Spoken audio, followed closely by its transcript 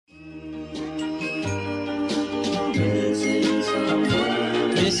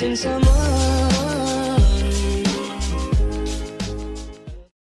missing someone.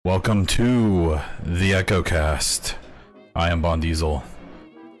 Welcome to the EchoCast. I am Bon Diesel.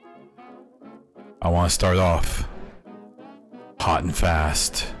 I want to start off hot and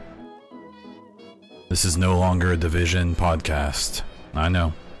fast. This is no longer a Division podcast. I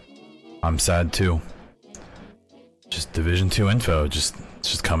know. I'm sad too. Just Division 2 info, it's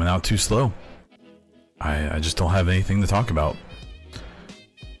just coming out too slow. I just don't have anything to talk about.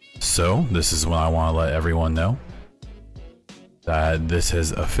 So, this is when I want to let everyone know that this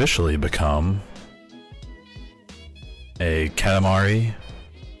has officially become a Katamari,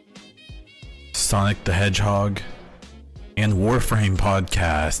 Sonic the Hedgehog, and Warframe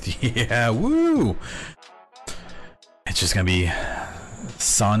podcast. Yeah, woo! It's just gonna be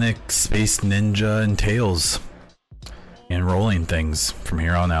Sonic, Space Ninja, and Tails, and rolling things from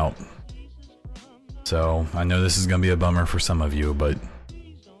here on out. So, I know this is gonna be a bummer for some of you, but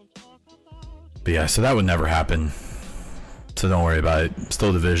yeah, so that would never happen. So don't worry about it.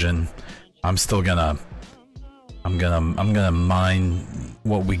 Still Division. I'm gonna mine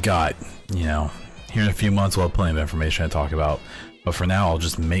what we got, you know. Here in a few months we'll have plenty of information to talk about. But for now I'll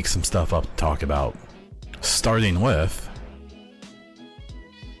just make some stuff up to talk about. Starting with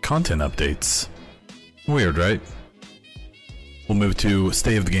content updates. Weird, right? We'll move to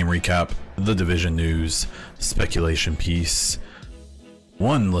State of the Game recap, the Division news, speculation piece,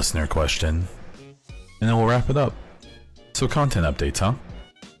 one listener question, and then we'll wrap it up. So content updates, huh?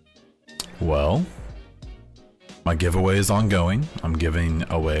 Well, my giveaway is ongoing. I'm giving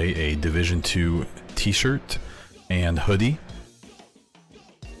away a Division 2 t-shirt and hoodie.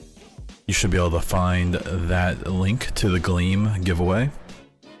 You should be able to find that link to the Gleam giveaway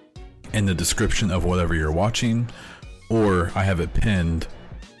in the description of whatever you're watching, or I have it pinned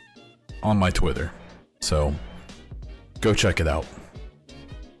on my Twitter. So go check it out.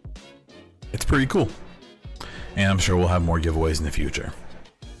 It's pretty cool. And I'm sure we'll have more giveaways in the future.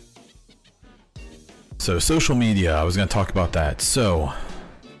 So social media, I was going to talk about that. So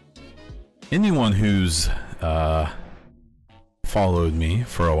anyone who's followed me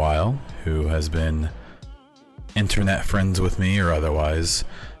for a while, who has been internet friends with me or otherwise,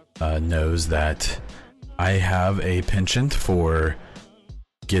 knows that I have a penchant for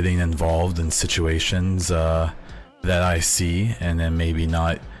getting involved in situations that I see and then maybe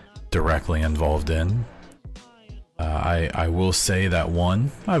not directly involved in. I will say that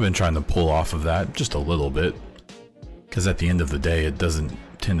one, I've been trying to pull off of that just a little bit, because at the end of the day it doesn't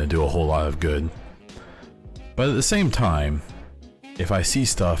tend to do a whole lot of good. But at the same time, if I see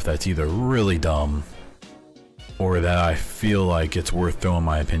stuff that's either really dumb or that I feel like it's worth throwing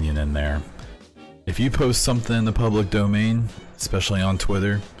my opinion in there, if you post something in the public domain, especially on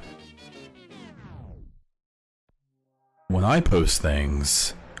Twitter, when I post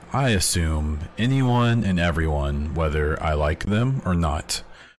things, I assume anyone and everyone, whether I like them or not,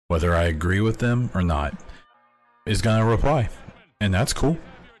 whether I agree with them or not, is gonna reply. And that's cool.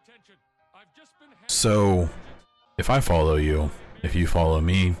 So, if I follow you, if you follow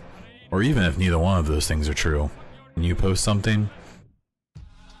me, or even if neither one of those things are true, and you post something,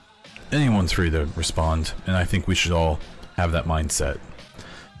 anyone's free to respond, and I think we should all have that mindset.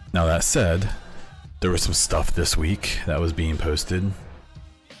 Now that said, there was some stuff this week that was being posted.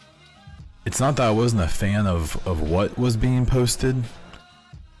 It's not that I wasn't a fan of what was being posted,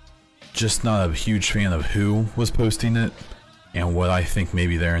 just not a huge fan of who was posting it and what I think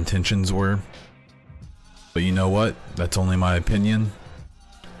maybe their intentions were. But you know what? That's only my opinion.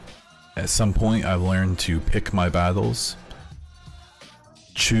 At some point I've learned to pick my battles,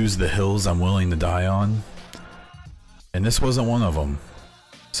 choose the hills I'm willing to die on, and this wasn't one of them.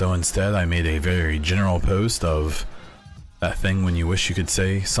 So instead I made a very general post of that thing when you wish you could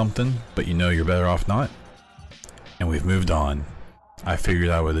say something, but you know you're better off not. And we've moved on. I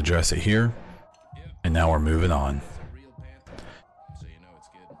figured I would address it here, and now we're moving on.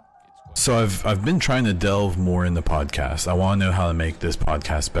 So I've been trying to delve more into podcasts. I want to know how to make this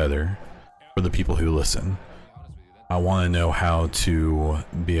podcast better for the people who listen. I want to know how to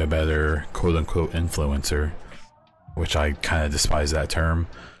be a better quote-unquote influencer, which I kind of despise that term.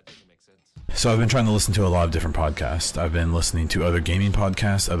 So I've been trying to listen to a lot of different podcasts. I've been listening to other gaming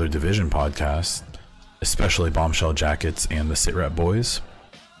podcasts, other Division podcasts, especially Bombshell Jackets and the Sitrep Boys.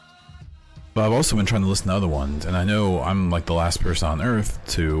 But I've also been trying to listen to other ones, and I know I'm like the last person on earth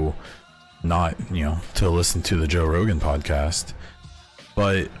to not, to listen to the Joe Rogan podcast.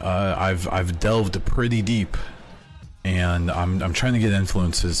 But I've delved pretty deep, and I'm trying to get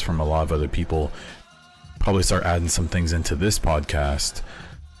influences from a lot of other people. Probably start adding some things into this podcast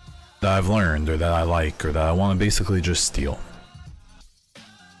that I've learned or that I like or that I want to basically just steal.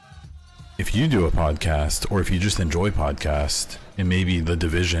 if you do a podcast, or if you just enjoy podcasts, and maybe The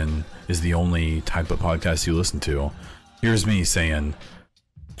Division is the only type of podcast you listen to, here's me saying,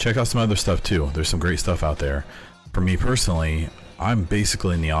 check out some other stuff too. There's some great stuff out there. For me personally, I'm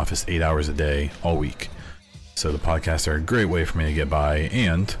basically in the office 8 hours a day, all week. So the podcasts are a great way for me to get by,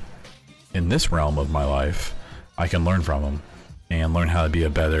 and in this realm of my life, I can learn from them and learn how to be a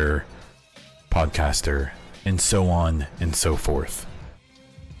better podcaster, and so on and so forth.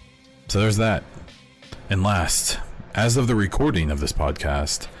 So there's that. And last, as of the recording of this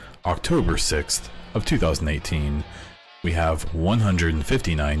podcast, October 6th of 2018, we have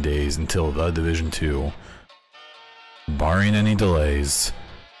 159 days until The Division 2, barring any delays.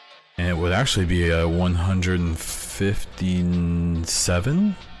 And it would actually be a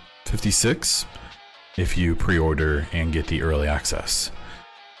 157, 56 if you pre-order and get the early access.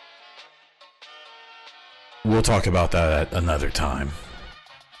 We'll talk about that at another time.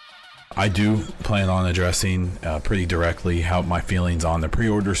 I do plan on addressing pretty directly how my feelings on the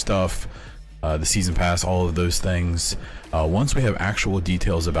pre-order stuff, the season pass, all of those things. Once we have actual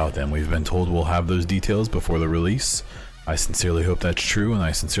details about them, we've been told we'll have those details before the release. I sincerely hope that's true, and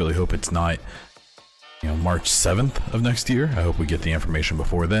I sincerely hope it's not, March 7th of next year. I hope we get the information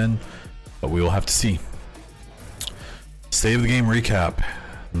before then, but we will have to see. State of the game recap.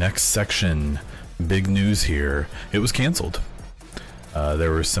 Next section. Big news here. It was canceled.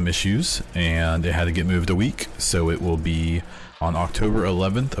 There were some issues, and it had to get moved a week, so it will be on October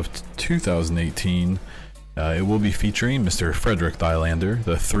 11th of 2018. It will be featuring Mr. Frederick Thylander,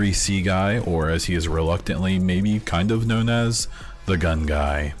 the 3C guy, or as he is reluctantly maybe kind of known as, the gun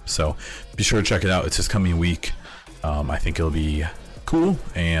guy. So be sure to check it out. It's this coming week. I think it'll be cool,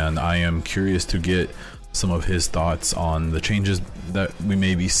 and I am curious to get some of his thoughts on the changes that we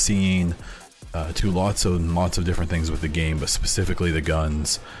may be seeing to lots of different things with the game, but specifically the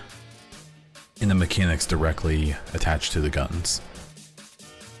guns and the mechanics directly attached to the guns.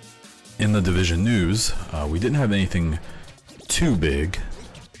 In the Division news, we didn't have anything too big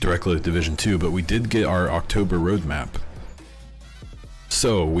directly with Division 2, but we did get our October roadmap.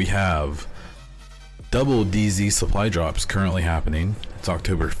 So we have double DZ supply drops currently happening. It's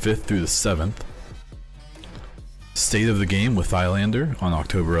October 5th through the 7th. State of the game with Thylander on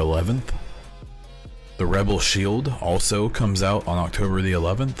October 11th. The Rebel Shield also comes out on October the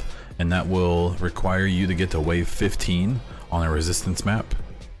 11th, and that will require you to get to wave 15 on a resistance map.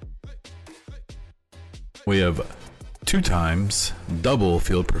 We have 2 times double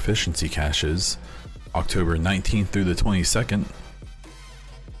field proficiency caches, October 19th through the 22nd.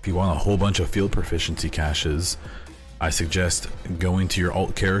 If you want a whole bunch of field proficiency caches, I suggest going to your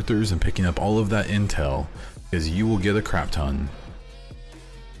alt characters and picking up all of that intel, because you will get a crap ton.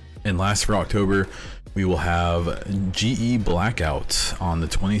 And last for October, we will have GE Blackout on the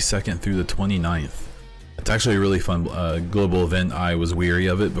 22nd through the 29th. It's actually a really fun global event. I was weary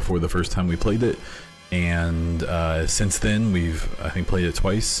of it before the first time we played it, and since then we've, I think, played it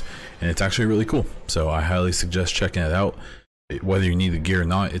twice, and it's actually really cool. So I highly suggest checking it out. Whether you need the gear or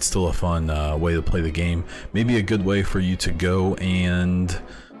not, it's still a fun way to play the game. Maybe a good way for you to go and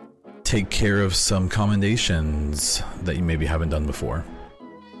take care of some commendations that you maybe haven't done before.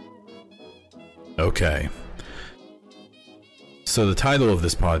 Okay. So the title of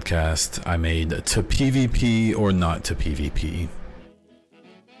this podcast I made, To PvP or Not to PvP.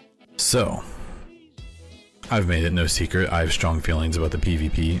 So, I've made it no secret I have strong feelings about the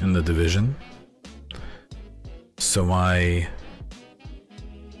PvP in the Division. So my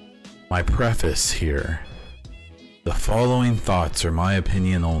preface here, the following thoughts are my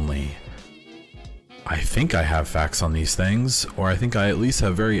opinion only. I think I have facts on these things, or I think I at least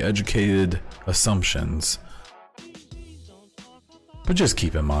have very educated assumptions. But just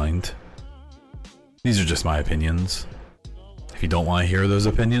keep in mind, these are just my opinions. If you don't want to hear those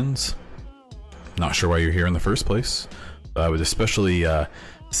opinions, not sure why you're here in the first place. But I would especially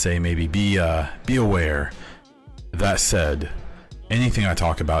say maybe be aware. That said, anything I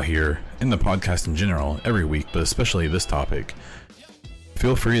talk about here, in the podcast in general, every week, but especially this topic,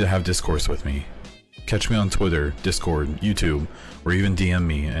 feel free to have discourse with me. Catch me on Twitter, Discord, YouTube, or even DM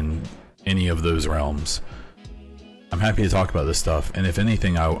me in any of those realms. I'm happy to talk about this stuff, and if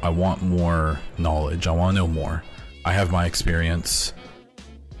anything, I want more knowledge. I want to know more. I have my experience.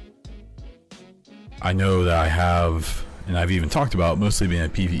 I know that I have, and I've even talked about mostly being a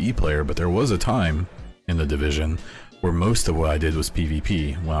PvE player, but there was a time in the Division where most of what I did was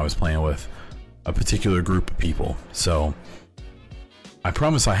PvP when I was playing with a particular group of people. So I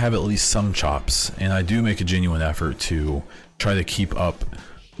promise I have at least some chops, and I do make a genuine effort to try to keep up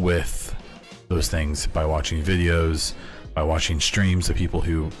with those things by watching videos, by watching streams of people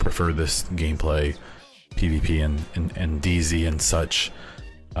who prefer this gameplay, PvP and DZ and such.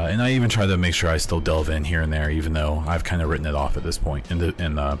 And I even try to make sure I still delve in here and there, even though I've kind of written it off at this point in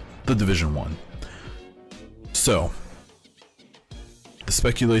the Division 1. So, the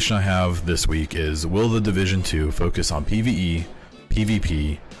speculation I have this week is, will the Division 2 focus on PvE,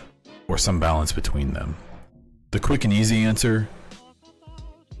 PvP, or some balance between them? The quick and easy answer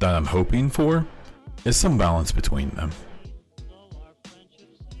that I'm hoping for is some balance between them.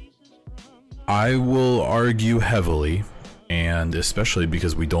 I will argue heavily, and especially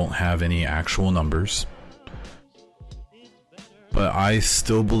because we don't have any actual numbers, but I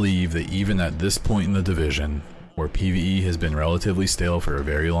still believe that even at this point in the division, where PvE has been relatively stale for a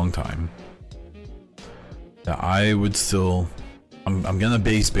very long time, that I would still, I'm gonna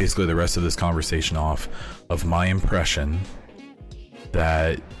base basically the rest of this conversation off of my impression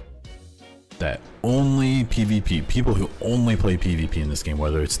that only PvP, people who only play PvP in this game,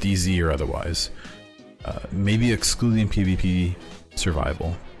 whether it's DZ or otherwise, maybe excluding PvP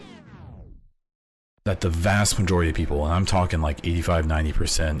survival, that the vast majority of people, and I'm talking like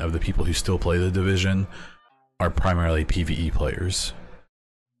 85-90% of the people who still play the division, are primarily PvE players.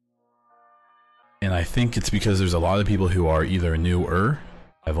 And I think it's because there's a lot of people who are either newer,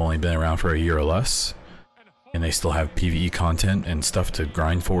 have only been around for a year or less, and they still have PvE content and stuff to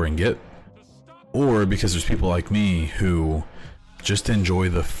grind for and get, or because there's people like me who just enjoy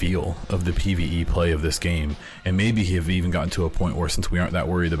the feel of the PvE play of this game, and maybe have even gotten to a point where, since we aren't that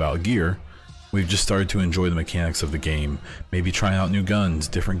worried about gear, we've just started to enjoy the mechanics of the game, maybe trying out new guns,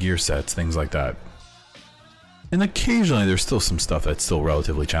 different gear sets, things like that. And occasionally there's still some stuff that's still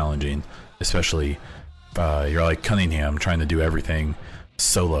relatively challenging, especially you're like Cunningham trying to do everything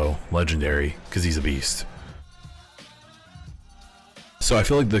solo legendary because he's a beast. So I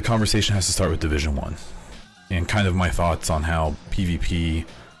feel like the conversation has to start with Division 1 and kind of my thoughts on how PvP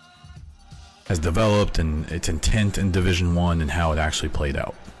has developed and its intent in Division 1 and how it actually played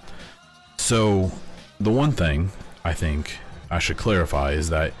out. So the one thing I think I should clarify is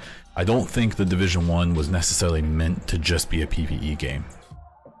that I don't think the Division 1 was necessarily meant to just be a PvE game.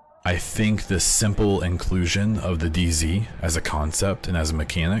 I think the simple inclusion of the DZ as a concept and as a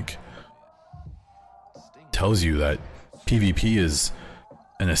mechanic tells you that PvP is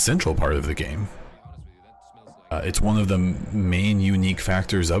an essential part of the game. It's one of the main unique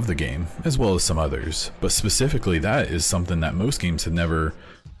factors of the game, as well as some others, but specifically that is something that most games have never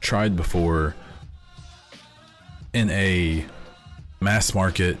tried before in a mass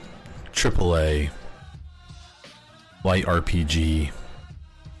market AAA light RPG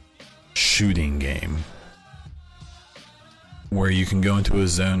shooting game where you can go into a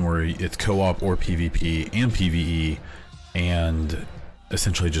zone where it's co-op or PvP and PvE and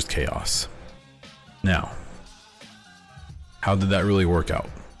essentially just chaos. Now, how did that really work out?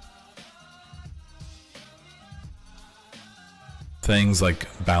 Things like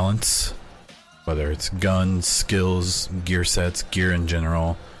balance, whether it's guns, skills, gear sets, gear in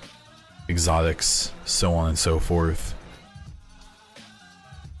general, exotics, so on and so forth,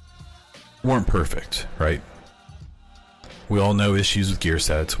 weren't perfect, right? We all know issues with gear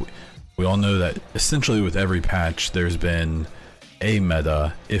sets. We all know that essentially with every patch there's been a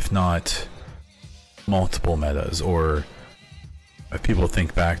meta, if not multiple metas, or if people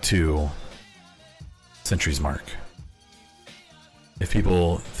think back to Sentry's Mark, if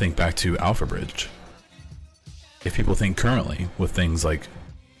people think back to Alpha Bridge, if people think currently with things like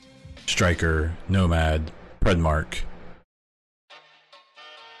Striker, Nomad, Predmark,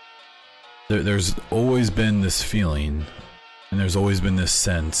 there's always been this feeling and there's always been this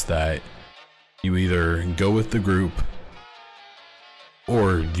sense that you either go with the group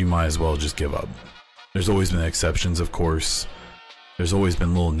or you might as well just give up. There's always been exceptions, of course. There's always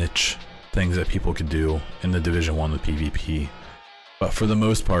been little niche things that people could do in the Division 1 with PvP. But for the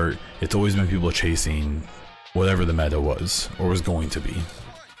most part, it's always been people chasing whatever the meta was or was going to be.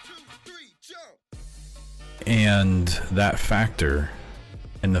 And that factor,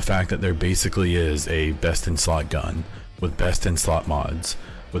 and the fact that there basically is a best in slot gun with best in slot mods,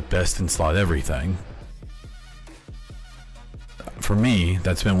 with best in slot everything, for me,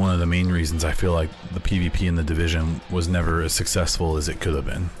 that's been one of the main reasons I feel like the PvP in the Division was never as successful as it could have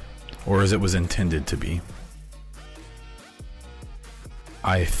been, or as it was intended to be.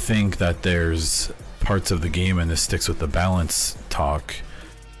 I think that there's parts of the game, and this sticks with the balance talk,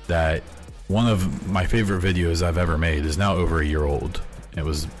 that one of my favorite videos I've ever made is now over a year old. It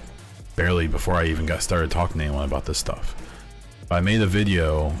was barely before I even got started talking to anyone about this stuff. I made a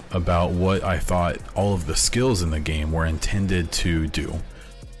video about what I thought all of the skills in the game were intended to do,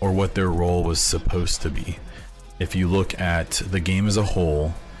 or what their role was supposed to be. if you look at the game as a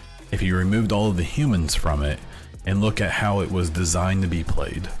whole, if you removed all of the humans from it and look at how it was designed to be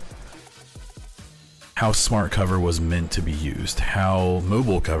played, how smart cover was meant to be used, how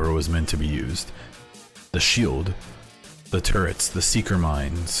mobile cover was meant to be used, the shield, the turrets, the seeker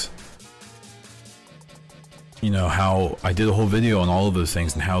mines, you know, how I did a whole video on all of those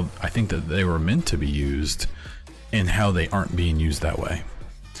things and how I think that they were meant to be used and how they aren't being used that way.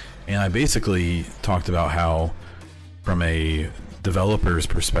 And I basically talked about how, from a developer's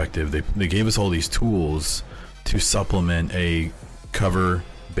perspective, they gave us all these tools to supplement a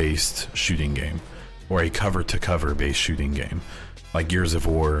cover-based shooting game, or a cover-to-cover based shooting game, like Gears of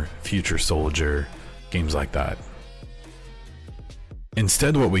War, Future Soldier, games like that.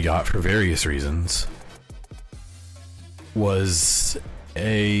 Instead, what we got, for various reasons, was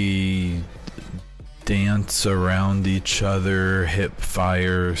a dance around each other, hip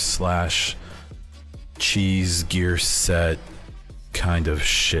fire slash cheese gear set kind of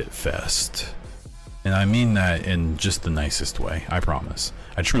shit fest. And I mean that in just the nicest way, I promise.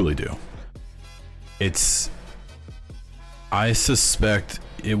 I truly do. I suspect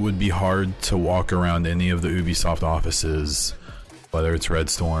it would be hard to walk around any of the Ubisoft offices, whether it's Red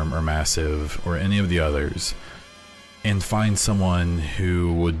Storm or Massive or any of the others, and find someone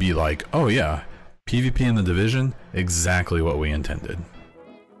who would be like, oh yeah, PvP in the Division, exactly what we intended.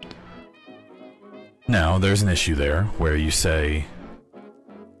 Now, there's an issue there where you say,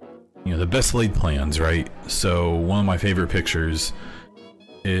 you know, the best laid plans, right? So one of my favorite pictures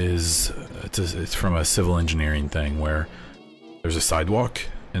is, it's from a civil engineering thing where there's a sidewalk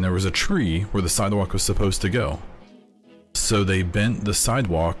and there was a tree where the sidewalk was supposed to go. So they bent the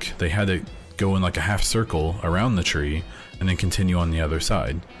sidewalk, they had it go in like a half circle around the tree and then continue on the other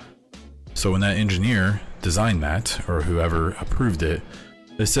side. So when that engineer designed that, or whoever approved it,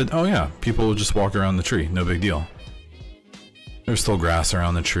 they said, oh yeah, people will just walk around the tree, no big deal. There's still grass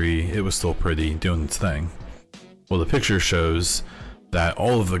around the tree, it was still pretty, doing its thing. Well, the picture shows that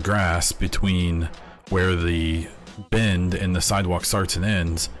all of the grass between where the bend and the sidewalk starts and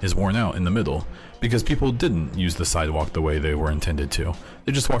ends is worn out in the middle, because people didn't use the sidewalk the way they were intended to.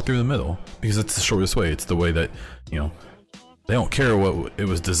 They just walked through the middle because it's the shortest way. It's the way that, you know, they don't care what it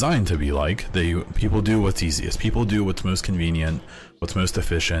was designed to be like. People do what's easiest. People do what's most convenient, what's most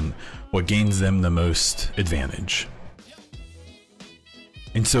efficient, what gains them the most advantage.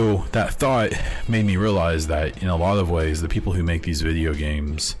 And so that thought made me realize that in a lot of ways, the people who make these video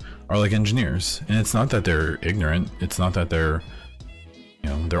games are like engineers. And it's not that they're ignorant. It's not that they're, you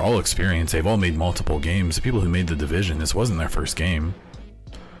know, they're all experienced. They've all made multiple games. The people who made The Division, this wasn't their first game.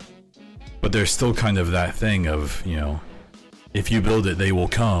 But there's still kind of that thing of, you know, if you build it, they will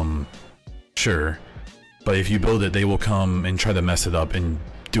come. Sure. But if you build it, they will come and try to mess it up and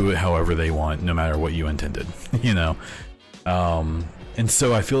do it however they want, no matter what you intended, you know? And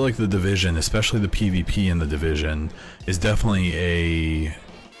so I feel like The Division, especially the PvP in The Division, is definitely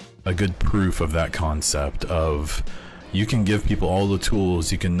a good proof of that concept of, you can give people all the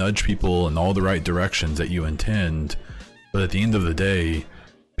tools, you can nudge people in all the right directions that you intend, but at the end of the day,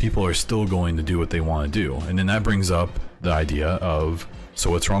 people are still going to do what they want to do. And then that brings up the idea of,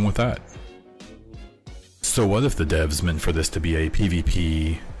 so what's wrong with that? So what if the devs meant for this to be a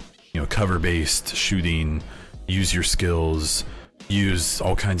PvP, you know, cover-based shooting, use your skills, use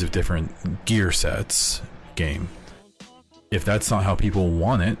all kinds of different gear sets game? If that's not how people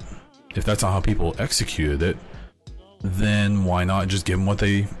want it, if that's not how people executed it, then why not just give them what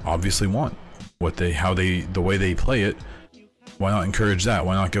they obviously want? The way they play it, why not encourage that?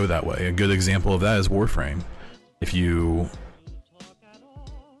 Why not go that way? A good example of that is Warframe. If you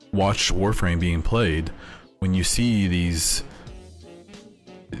watch Warframe being played, when you see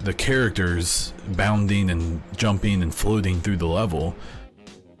the characters bounding and jumping and floating through the level,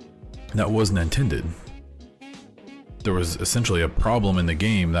 that wasn't intended. There was essentially a problem in the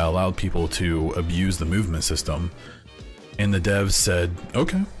game that allowed people to abuse the movement system, and the devs said,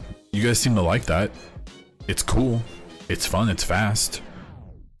 okay, you guys seem to like that, it's cool, it's fun, it's fast,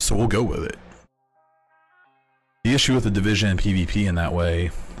 so we'll go with it. The issue with The Division and PvP in that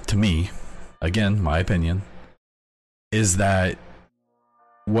way, to me, again, my opinion, is that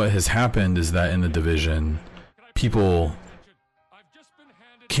what has happened is that in The Division, people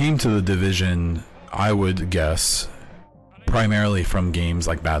came to The Division, I would guess, primarily from games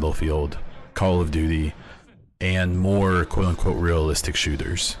like Battlefield, Call of Duty, and more quote-unquote realistic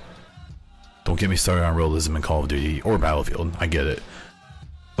shooters. Don't get me started on realism in Call of Duty or Battlefield, I get it.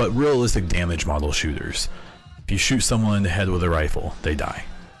 But realistic damage model shooters. If you shoot someone in the head with a rifle, they die.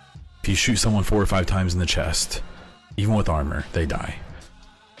 If you shoot someone 4 or 5 times in the chest, even with armor, they die.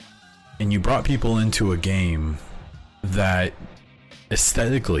 And you brought people into a game that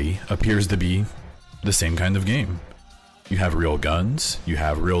aesthetically appears to be the same kind of game. You have real guns, you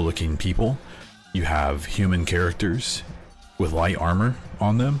have real looking people, you have human characters with light armor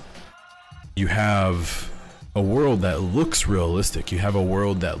on them. You have a world that looks realistic. You have a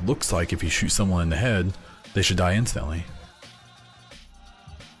world that looks like if you shoot someone in the head, they should die instantly.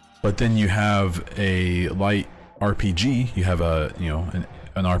 But then you have a light RPG, you have a, you know,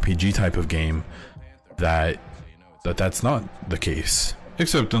 an RPG type of game that's not the case.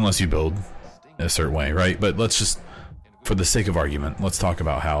 Except unless you build a certain way, right? But let's just, for the sake of argument, let's talk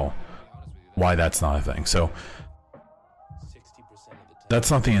about why that's not a thing. So that's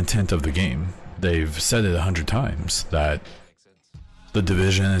not the intent of the game. They've said it 100 times that the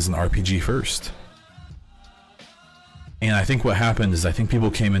Division is an RPG first. And I think what happened is I think people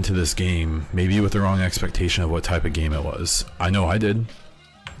came into this game maybe with the wrong expectation of what type of game it was. I know I did.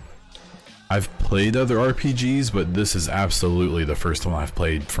 I've played other RPGs, but this is absolutely the first one I've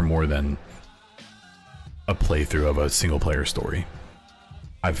played for more than a playthrough of a single player story.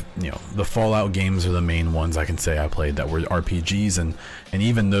 The Fallout games are the main ones I can say I played that were RPGs, and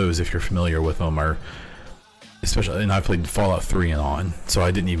even those, if you're familiar with them, are especially, and I played Fallout 3 and on, so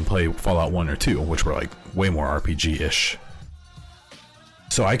I didn't even play Fallout 1 or 2, which were like way more RPG-ish.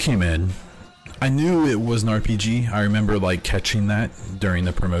 So I came in, I knew it was an RPG. I remember like catching that during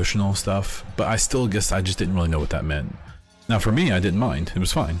the promotional stuff, but I still guess I just didn't really know what that meant. Now for me, I didn't mind. It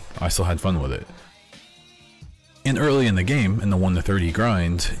was fine. I still had fun with it. And early in the game, in the 1 to 30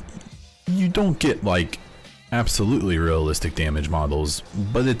 grind, you don't get like absolutely realistic damage models,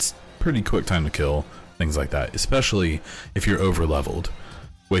 but it's pretty quick time to kill, things like that, especially if you're over leveled,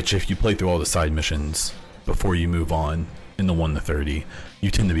 which if you play through all the side missions before you move on in the 1 to 30,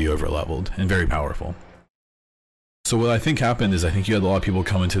 you tend to be over leveled and very powerful. So what I think happened is I think you had a lot of people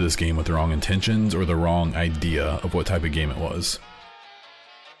come into this game with the wrong intentions or the wrong idea of what type of game it was.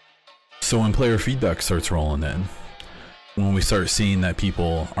 So when player feedback starts rolling in, when we start seeing that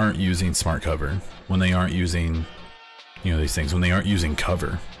people aren't using smart cover, when they aren't using, these things, when they aren't using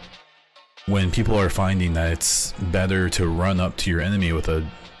cover, when people are finding that it's better to run up to your enemy with a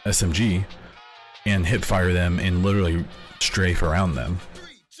SMG and hip fire them and literally strafe around them,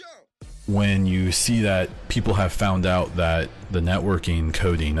 when you see that people have found out that the networking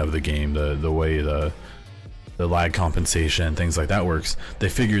coding of the game, the way the lag compensation, things like that works, they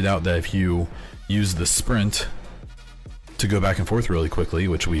figured out that if you use the sprint to go back and forth really quickly,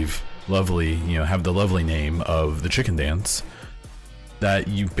 which we've have the lovely name of the chicken dance, that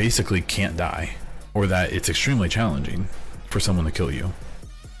you basically can't die, or that it's extremely challenging for someone to kill you.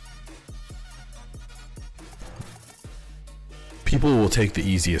 People will take the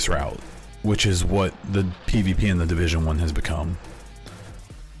easiest route, which is what the PvP in the Division 1 has become.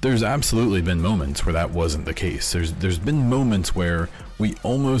 There's absolutely been moments where that wasn't the case. There's been moments where we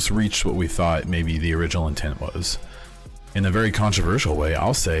almost reached what we thought maybe the original intent was. In a very controversial way,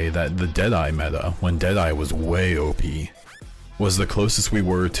 I'll say that the Deadeye meta, when Deadeye was way OP, was the closest we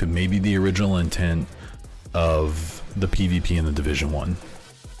were to maybe the original intent of the PvP in the Division 1.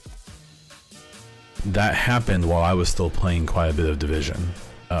 That happened while I was still playing quite a bit of Division,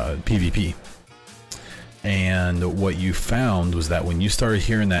 PvP. And what you found was that when you started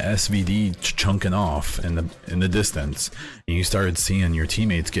hearing that SVD chunking off in the distance, and you started seeing your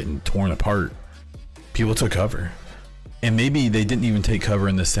teammates getting torn apart, people took cover. And maybe they didn't even take cover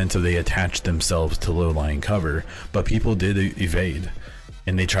in the sense of they attached themselves to low-lying cover, but people did evade,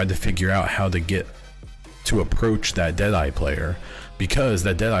 and they tried to figure out how to get to approach that Deadeye player, because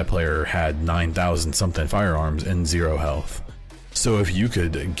that Deadeye player had 9,000 something firearms and 0 health. So if you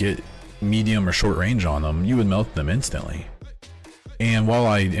could get medium or short range on them, you would melt them instantly. And while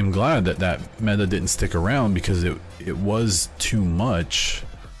I am glad that that meta didn't stick around because it was too much,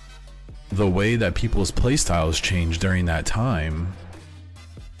 the way that people's playstyles changed during that time,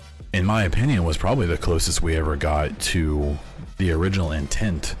 in my opinion, was probably the closest we ever got to the original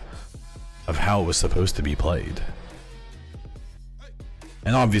intent of how it was supposed to be played.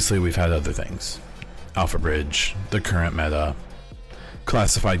 And obviously we've had other things. Alpha Bridge, the current meta,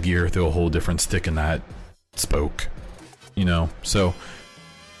 classified gear threw a whole different stick in that spoke, so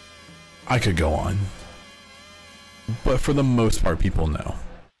I could go on. But for the most part, people know.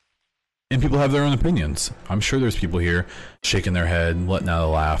 And people have their own opinions. I'm sure there's people here shaking their head, letting out a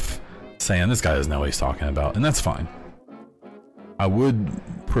laugh, saying this guy doesn't know what he's talking about, and that's fine. I would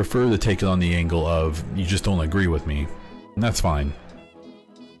prefer to take it on the angle of you just don't agree with me, and that's fine.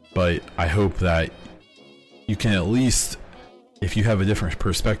 But I hope that you can at least, if you have a different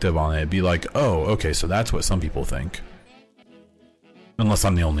perspective on it, be like, oh, okay, so that's what some people think. Unless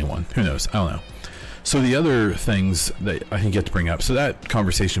I'm the only one. Who knows? I don't know. So the other things that I think you have to bring up, so that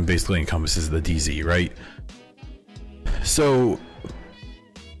conversation basically encompasses the DZ, right? So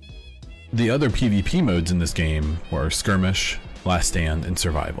the other PvP modes in this game were Skirmish, Last Stand, and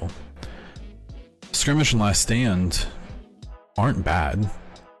Survival. Skirmish and Last Stand aren't bad,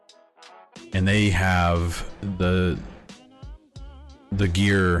 and they have the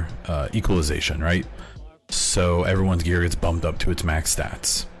gear equalization, right? So everyone's gear gets bumped up to its max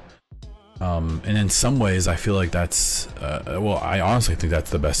stats. And in some ways, I feel like that's, well, I honestly think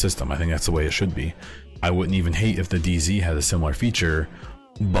that's the best system. I think that's the way it should be. I wouldn't even hate if the DZ had a similar feature,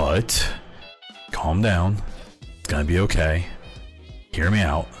 but calm down. It's gonna be okay. Hear me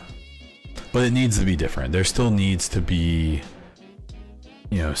out. But it needs to be different. There still needs to be,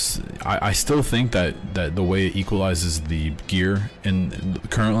 you know, I still think that the way it equalizes the gear and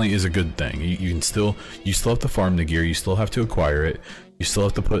currently is a good thing. You still have to farm the gear. You still have to acquire it. You still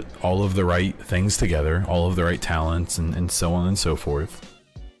have to put all of the right things together, all of the right talents, and so on and so forth.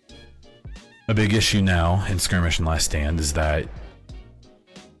 A big issue now in Skirmish and Last Stand is that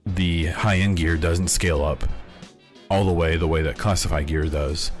the high-end gear doesn't scale up all the way that classified gear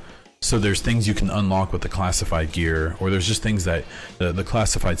does. So there's things you can unlock with the classified gear, or there's just things that the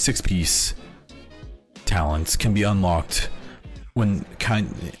classified 6-piece talents can be unlocked when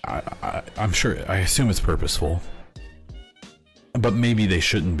I'm sure, I assume it's purposeful, but maybe they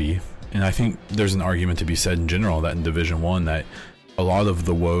shouldn't be. And I think there's an argument to be said in general that in Division 1 that a lot of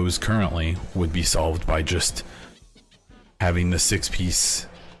the woes currently would be solved by just having the 6-piece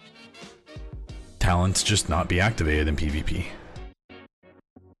talents just not be activated in PvP.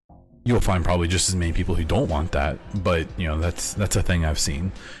 You'll find probably just as many people who don't want that, but you know, that's a thing I've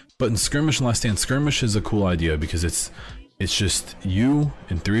seen. But in Skirmish and Last Stand, Skirmish is a cool idea because it's just you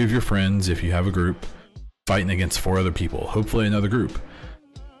and 3 of your friends, if you have a group, fighting against 4 other people, hopefully another group.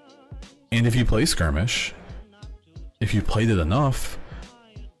 And if you play Skirmish, if you played it enough,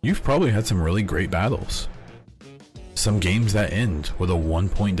 you've probably had some really great battles. Some games that end with a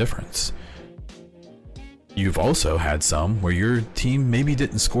 1-point difference. You've also had some where your team maybe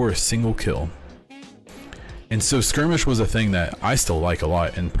didn't score a single kill. And so Skirmish was a thing that I still like a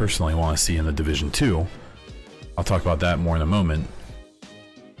lot and personally want to see in the Division 2. I'll talk about that more in a moment.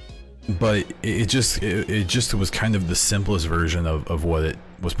 But it just was kind of the simplest version of what it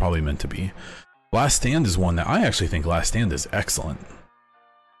was probably meant to be. Last Stand is one that I actually think Last Stand is excellent.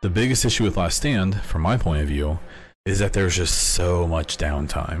 The biggest issue with Last Stand, from my point of view, is that there's just so much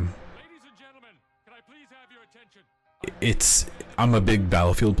downtime. I'm a big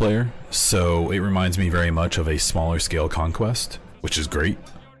Battlefield player, so it reminds me very much of a smaller scale Conquest, which is great.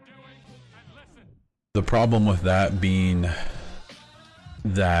 The problem with that being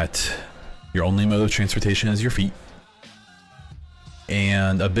that your only mode of transportation is your feet.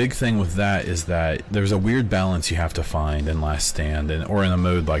 And a big thing with that is that there's a weird balance you have to find in Last Stand, or in a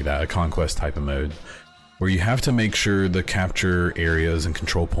mode like that, a Conquest type of mode, where you have to make sure the capture areas and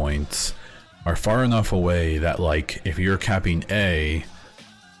control points are far enough away that, like, if you're capping A,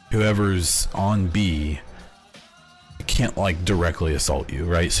 whoever's on B can't, like, directly assault you,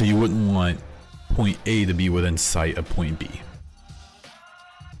 right? So you wouldn't want point A to be within sight of point B.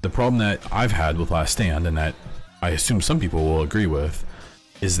 The problem that I've had with Last Stand, and that I assume some people will agree with,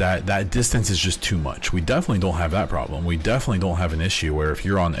 is that that distance is just too much. We definitely don't have that problem. We definitely don't have an issue where if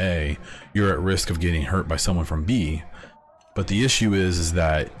you're on A, you're at risk of getting hurt by someone from B. But the issue is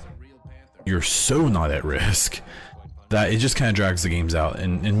that you're so not at risk that it just kind of drags the games out,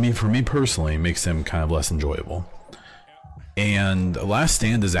 and for me personally, makes them kind of less enjoyable. And Last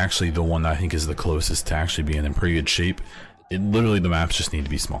Stand is actually the one that I think is the closest to actually being in pretty good shape. Literally, the maps just need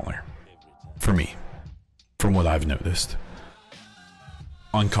to be smaller, for me, from what I've noticed.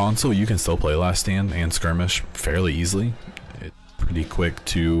 On console, you can still play Last Stand and Skirmish fairly easily. It's pretty quick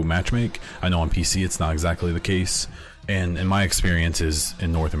to matchmake. I know on PC it's not exactly the case, and in my experience is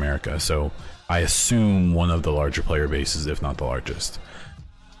in North America, so I assume one of the larger player bases, if not the largest.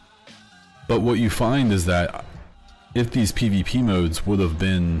 But what you find is that if these PvP modes would have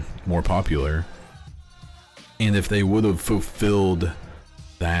been more popular, and if they would have fulfilled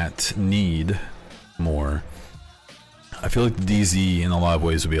that need more, I feel like the DZ in a lot of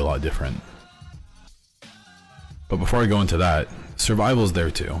ways would be a lot different. But before I go into that, Survival is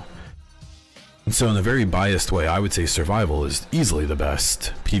there too. And so in a very biased way, I would say Survival is easily the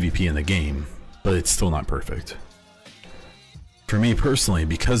best PvP in the game, but it's still not perfect. For me personally,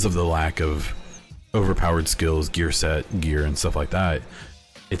 because of the lack of overpowered skills, gear set, gear, and stuff like that,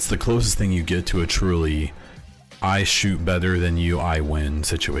 it's the closest thing you get to a truly I shoot better than you, I win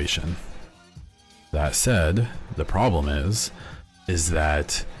situation. That said, the problem is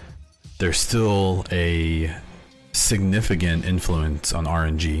that there's still a significant influence on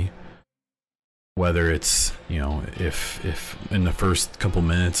RNG. Whether it's, you know, if in the first couple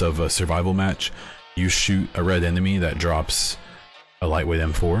minutes of a survival match you shoot a red enemy that drops a lightweight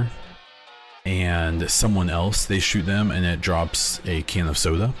M4, and someone else, they shoot them and it drops a can of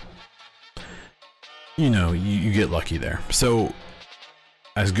soda, you know, you get lucky there. So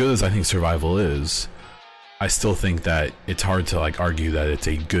as good as I think survival is, I still think that it's hard to like argue that it's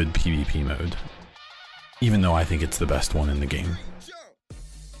a good PvP mode, even though I think it's the best one in the game.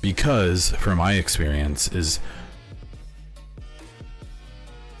 Because, from my experience, is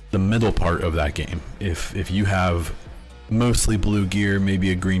the middle part of that game. If you have mostly blue gear,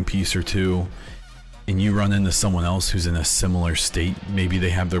 maybe a green piece or two, and you run into someone else who's in a similar state, maybe they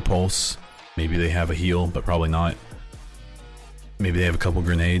have their pulse, maybe they have a heal, but probably not. Maybe they have a couple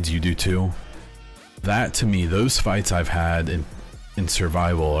grenades, you do too. That, to me, those fights I've had in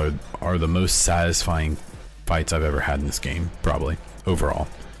survival are the most satisfying fights I've ever had in this game, probably, overall.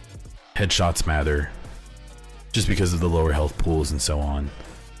 Headshots matter just because of the lower health pools and so on.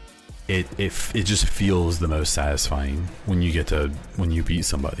 It just feels the most satisfying when you beat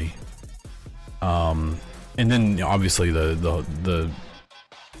somebody. And then obviously the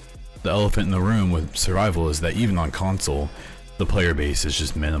elephant in the room with survival is that even on console, the player base is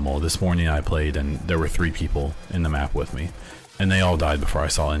just minimal. This morning I played and there were 3 people in the map with me, and they all died before I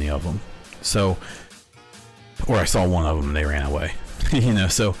saw any of them. So, or I saw one of them and they ran away. You know,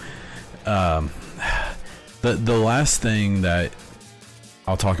 so the last thing that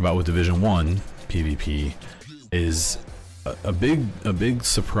I'll talk about with Division 1 PvP is a big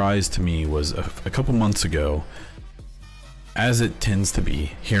surprise to me was a couple months ago, as it tends to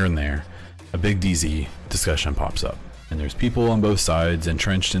be here and there, a big DZ discussion pops up, and there's people on both sides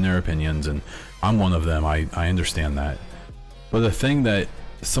entrenched in their opinions, and I'm one of them. I understand that. But the thing that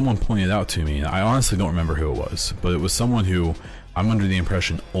someone pointed out to me, and I honestly don't remember who it was, but it was someone who I'm under the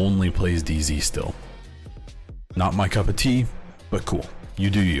impression only plays DZ still. Not my cup of tea, but cool. You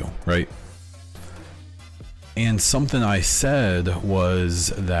do you, right? And something I said was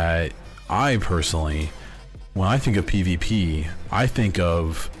that I personally, when I think of PvP, I think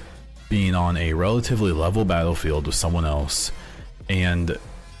of being on a relatively level battlefield with someone else, and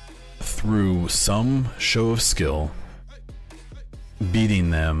through some show of skill, beating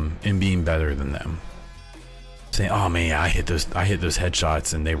them and being better than them. Saying, oh man, I hit those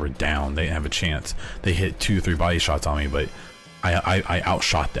headshots and they were down. They didn't have a chance. They hit 2-3 body shots on me, but I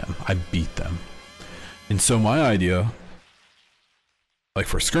outshot them. I beat them. And so my idea, like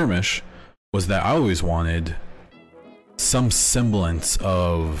for skirmish, was that I always wanted some semblance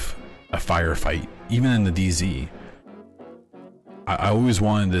of a firefight, even in the DZ. I always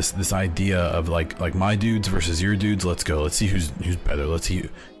wanted this idea of like my dudes versus your dudes. Let's go. Let's see who's better. Let's see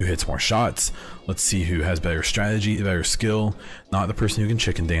who hits more shots. Let's see who has better strategy, better skill. Not the person who can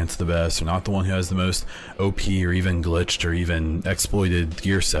chicken dance the best, or not the one who has the most OP or even glitched or even exploited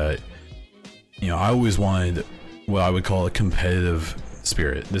gear set. You know, I always wanted what I would call a competitive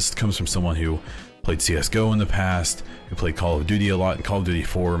spirit. This comes from someone who played CSGO in the past, who played Call of Duty a lot. In Call of Duty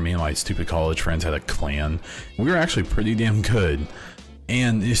 4, me and my stupid college friends had a clan. We were actually pretty damn good.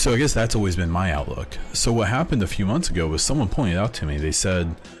 And so I guess that's always been my outlook. So what happened a few months ago was someone pointed out to me, they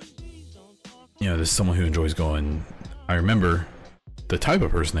said, you know, there's someone who enjoys going, I remember the type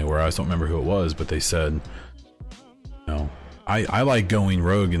of person they were, I just don't remember who it was, but they said, you know, I like going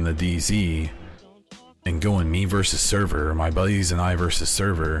rogue in the DZ and going me versus server, my buddies and I versus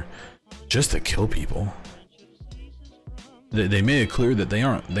server, just to kill people. They made it clear that they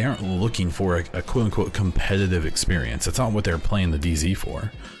aren't looking for a quote unquote competitive experience. That's not what they're playing the DZ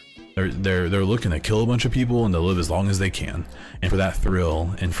for. They're looking to kill a bunch of people and to live as long as they can, and for that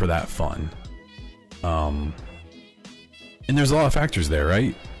thrill and for that fun. And there's a lot of factors there,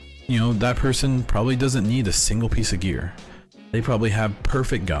 right? You know, that person probably doesn't need a single piece of gear. They probably have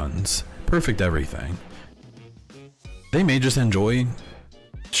perfect guns, perfect everything. They may just enjoy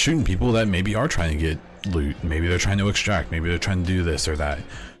shooting people that maybe are trying to get loot. Maybe they're trying to extract. Maybe they're trying to do this or that.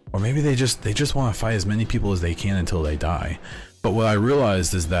 Or maybe they just want to fight as many people as they can until they die. But what I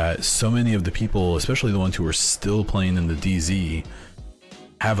realized is that so many of the people, especially the ones who are still playing in the DZ,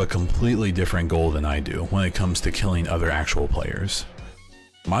 have a completely different goal than I do when it comes to killing other actual players.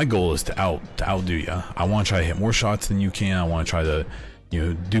 My goal is to outdo ya. I want to try to hit more shots than you can. I want to try to, you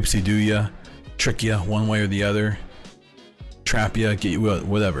know, doopsie do ya, trick ya one way or the other, trap ya, get you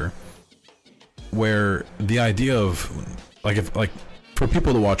whatever. Where the idea of like for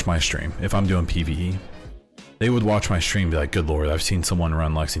people to watch my stream, if I'm doing PvE, they would watch my stream and be like, good lord, I've seen someone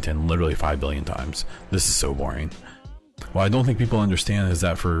run Lexington literally 5 billion times. This is so boring. what I don't think people understand is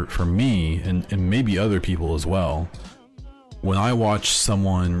that for me and maybe other people as well, when I watch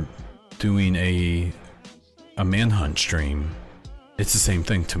someone doing a manhunt stream, it's the same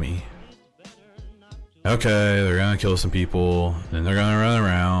thing to me. Okay, they're gonna kill some people, then they're gonna run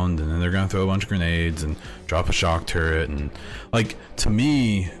around, and then they're gonna throw a bunch of grenades and drop a shock turret, and like, to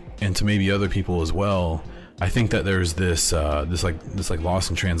me and to maybe other people as well, I think that there's this lost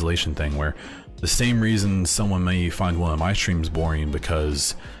in translation thing where the same reason someone may find one of my streams boring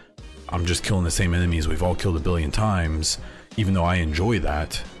because I'm just killing the same enemies we've all killed a billion times, even though I enjoy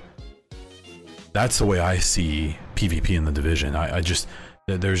that. That's the way I see PvP in the Division.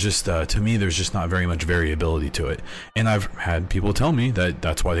 There's just to me, there's just not very much variability to it. And I've had people tell me that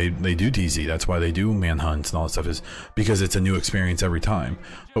that's why they do DZ, that's why they do manhunts and all that stuff, is because it's a new experience every time.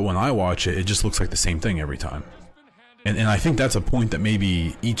 But when I watch it, it just looks like the same thing every time. And I think that's a point that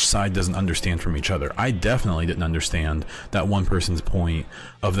maybe each side doesn't understand from each other. I definitely didn't understand that one person's point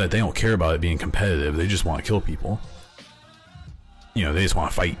of that they don't care about it being competitive, they just want to kill people. You know, they just want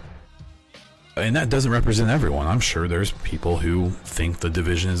to fight. And that doesn't represent everyone. I'm sure there's people who think the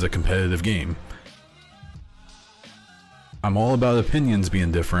Division is a competitive game. I'm all about opinions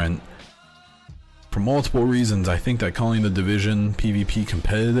being different. For multiple reasons, I think that calling the Division PvP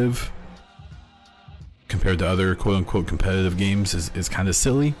competitive compared to other quote-unquote competitive games is kind of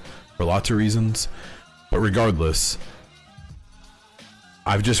silly for lots of reasons. But regardless,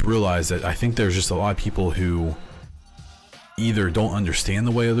 I've just realized that I think there's just a lot of people who either don't understand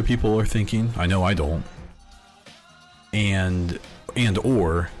the way other people are thinking. I know I don't. And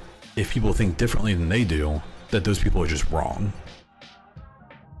or if people think differently than they do, that those people are just wrong.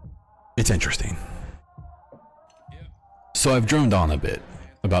 It's interesting. So I've droned on a bit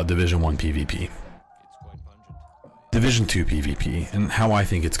about Division 1 PvP, Division 2 PvP, and how I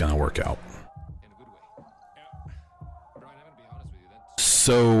think it's going to work out.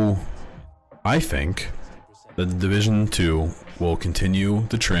 So I think that the Division 2 will continue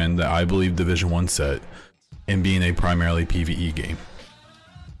the trend that I believe Division 1 set in being a primarily PvE game.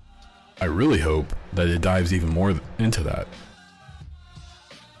 I really hope that it dives even more into that.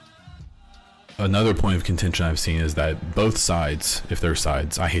 Another point of contention I've seen is that both sides, if they're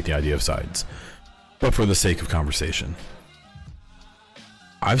sides, I hate the idea of sides, but for the sake of conversation,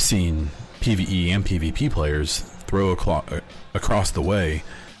 I've seen PvE and PvP players throw across the way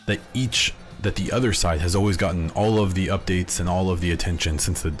that the other side has always gotten all of the updates and all of the attention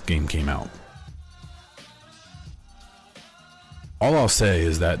since the game came out. All I'll say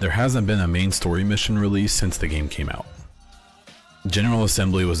is that there hasn't been a main story mission released since the game came out. General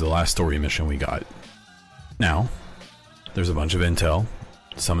Assembly was the last story mission we got. Now, there's a bunch of intel.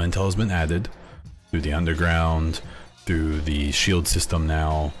 Some intel has been added through the underground, through the shield system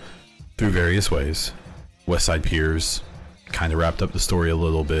now, through various ways. Westside Piers kind of wrapped up the story a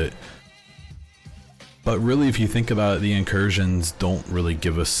little bit. But really, if you think about it, the incursions don't really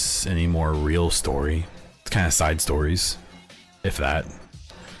give us any more real story. It's kind of side stories, if that.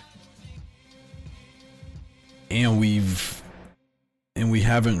 And we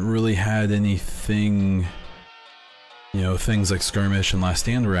haven't really had anything, you know, things like Skirmish and Last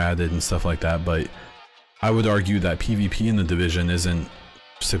Stand were added and stuff like that, but I would argue that PvP in the Division isn't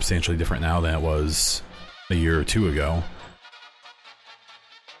substantially different now than it was a year or two ago.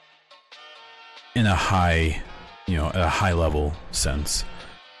 In a high, you know, at a high level sense.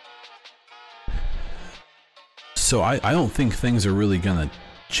 So I don't think things are really gonna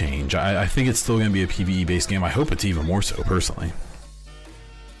change. I think it's still gonna be a PvE based game. I hope it's even more so, personally.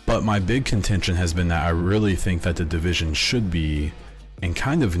 But my big contention has been that I really think that the Division should be, and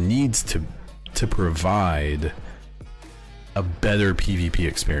kind of needs to provide a better PvP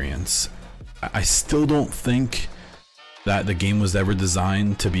experience. I still don't think that the game was ever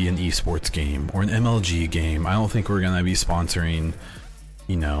designed to be an esports game or an MLG game. I don't think we're going to be sponsoring,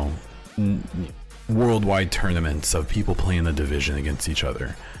 you know, worldwide tournaments of people playing the Division against each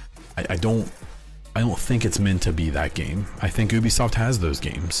other. I don't think it's meant to be that game. I think Ubisoft has those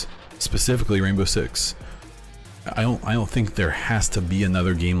games, specifically Rainbow Six. I don't think there has to be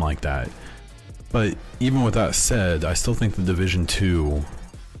another game like that. But even with that said, I still think the Division 2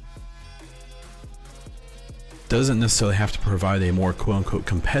 doesn't necessarily have to provide a more quote-unquote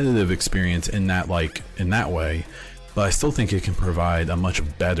competitive experience in that way, but I still think it can provide a much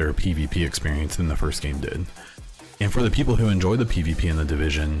better PvP experience than the first game did. And for the people who enjoy the PvP in the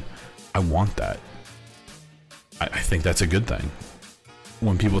Division, I want that. I think that's a good thing.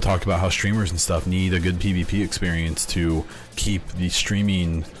 When people talk about how streamers and stuff need a good PvP experience to keep the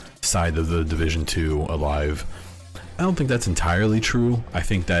streaming side of the Division 2 alive, I don't think that's entirely true. I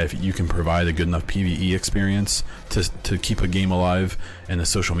think that if you can provide a good enough PvE experience to keep a game alive in a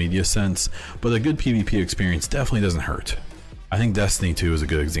social media sense, but a good PvP experience definitely doesn't hurt. I think Destiny 2 is a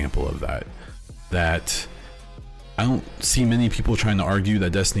good example of that. That I don't see many people trying to argue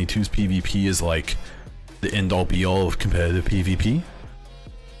that Destiny 2's PvP is like the end-all be-all of competitive PvP,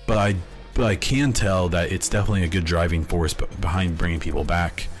 but I can tell that it's definitely a good driving force behind bringing people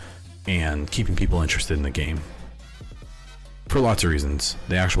back and keeping people interested in the game. For lots of reasons.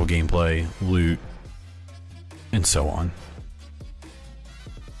 The actual gameplay, loot, and so on.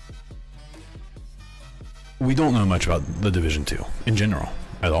 We don't know much about The Division 2 in general,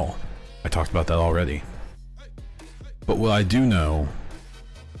 at all. I talked about that already. But what I do know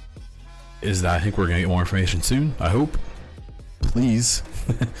is that I think we're going to get more information soon, I hope. Please.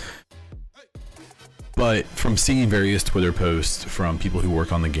 But from seeing various Twitter posts from people who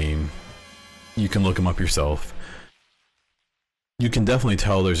work on the game, you can look them up yourself. You can definitely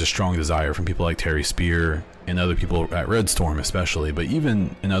tell there's a strong desire from people like Terry Spear and other people at Red Storm especially, but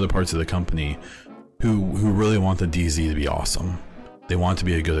even in other parts of the company who really want the DZ to be awesome. They want it to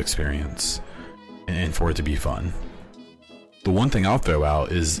be a good experience and for it to be fun. The one thing I'll throw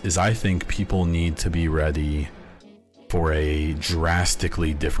out is I think people need to be ready for a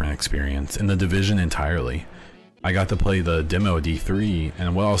drastically different experience in The Division entirely. I got to play the demo at D3,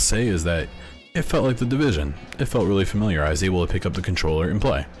 and what I'll say is that it felt like The Division. It felt really familiar. I was able to pick up the controller and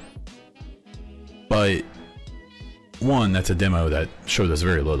play. But one, that's a demo that showed us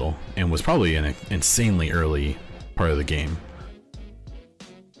very little and was probably an insanely early part of the game.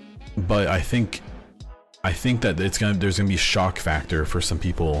 But I think that there's gonna be a shock factor for some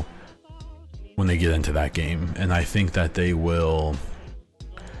people when they get into that game, and I think that they will.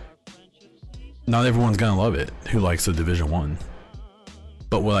 Not everyone's gonna love it who likes the Division 1.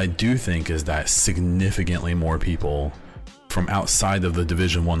 But what I do think is that significantly more people from outside of the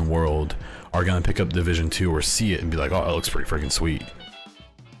Division 1 world are gonna pick up Division 2 or see it and be like, oh, it looks pretty freaking sweet.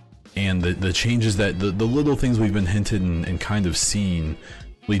 And the changes that the little things we've been hinted and kind of seen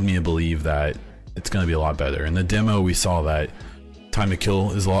lead me to believe that it's gonna be a lot better. In the demo we saw that time to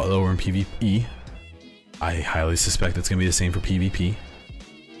kill is a lot lower in PvE. I highly suspect it's gonna be the same for PvP.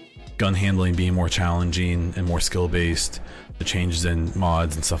 Gun handling being more challenging and more skill based. The changes in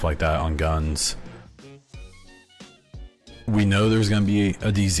mods and stuff like that on guns. We know there's gonna be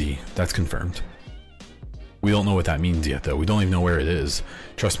a DZ, that's confirmed. We don't know what that means yet though. We don't even know where it is.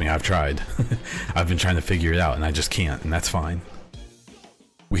 Trust me, I've tried. I've been trying to figure it out and I just can't, and that's fine.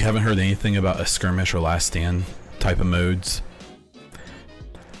 We haven't heard anything about a skirmish or last stand type of modes.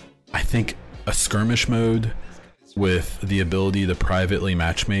 I think a skirmish mode with the ability to privately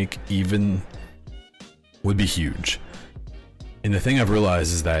matchmake even would be huge. And the thing I've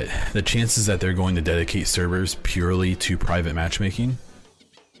realized is that the chances that they're going to dedicate servers purely to private matchmaking,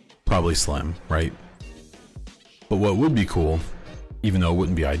 probably slim, right? But what would be cool, even though it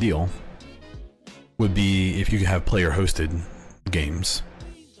wouldn't be ideal, would be if you could have player hosted games.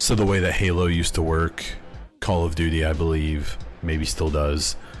 So the way that Halo used to work, Call of Duty I believe, maybe still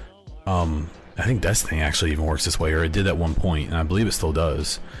does. I think Destiny actually even works this way, or it did at one point, and I believe it still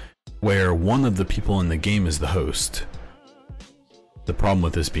does, where one of the people in the game is the host. The problem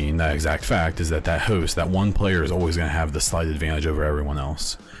with this being that exact fact is that that host, that one player, is always going to have the slight advantage over everyone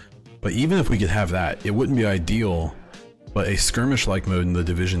else. But even if we could have that, it wouldn't be ideal, but a skirmish-like mode in the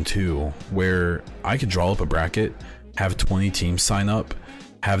Division 2, where I could draw up a bracket, have 20 teams sign up,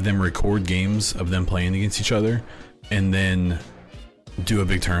 have them record games of them playing against each other, and then do a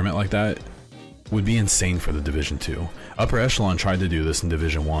big tournament like that, would be insane for the Division 2. Upper Echelon tried to do this in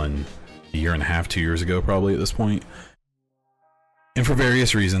Division 1 a year and a half, 2 years ago probably at this point. And for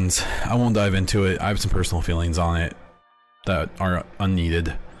various reasons, I won't dive into it. I have some personal feelings on it that are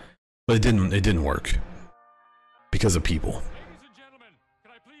unneeded, but it didn't work because of people. Ladies and gentlemen,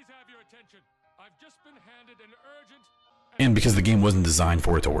 can I please have your attention? I've just been handed an urgent and because the game wasn't designed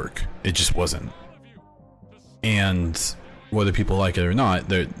for it to work. It just wasn't. And whether people like it or not,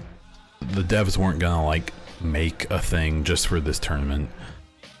 the devs weren't gonna like make a thing just for this tournament.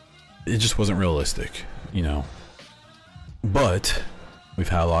 It just wasn't realistic, you know. But we've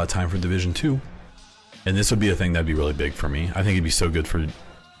had a lot of time for Division 2, and this would be a thing that'd be really big for me. I think it'd be so good for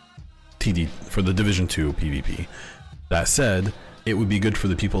the Division 2 PvP. That said, it would be good for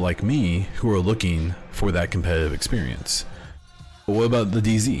the people like me who are looking for that competitive experience. But what about the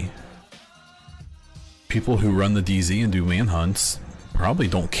DZ? People who run the DZ and do manhunts probably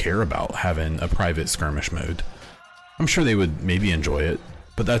don't care about having a private skirmish mode. I'm sure they would maybe enjoy it,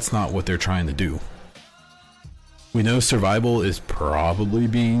 but that's not what they're trying to do. We know survival is probably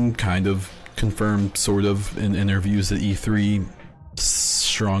being kind of confirmed sort of in interviews at E3,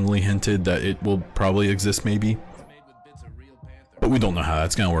 strongly hinted that it will probably exist maybe. But we don't know how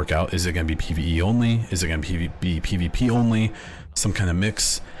that's going to work out. Is it going to be PvE only? Is it going to be PvP only? Some kind of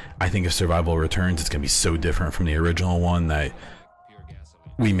mix? I think if Survival returns, it's going to be so different from the original one that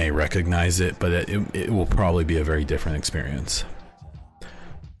we may recognize it, but it will probably be a very different experience.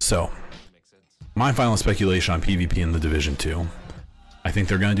 So, my final speculation on PvP in the Division 2. I think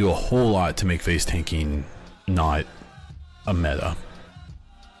they're going to do a whole lot to make face tanking not a meta.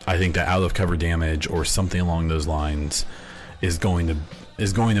 I think that out of cover damage or something along those lines is going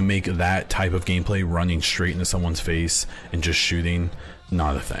to make that type of gameplay, running straight into someone's face and just shooting,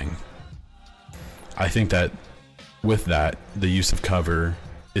 not a thing. I think that with that, the use of cover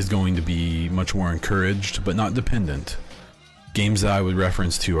is going to be much more encouraged, but not dependent. Games that I would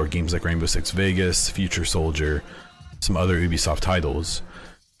reference to are games like Rainbow Six Vegas, Future Soldier, some other Ubisoft titles,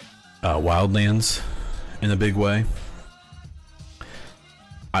 Wildlands in a big way.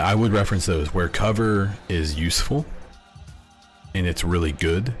 I would reference those where cover is useful and it's really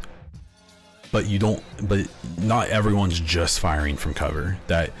good, but not everyone's just firing from cover.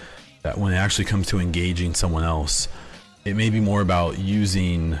 That when it actually comes to engaging someone else, it may be more about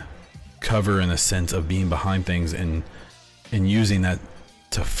using cover in a sense of being behind things and using that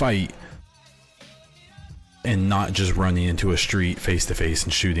to fight, and not just running into a street face to face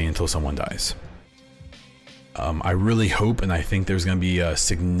and shooting until someone dies. I really hope and I think there's going to be a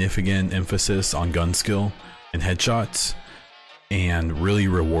significant emphasis on gun skill and headshots, and really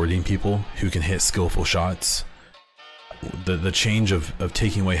rewarding people who can hit skillful shots. The change of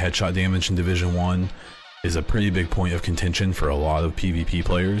taking away headshot damage in Division 1 is a pretty big point of contention for a lot of PvP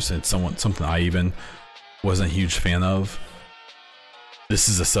players. It's something I even wasn't a huge fan of. This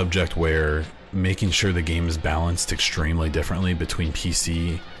is a subject where making sure the game is balanced extremely differently between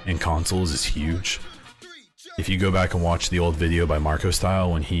PC and consoles is huge. If you go back and watch the old video by Marco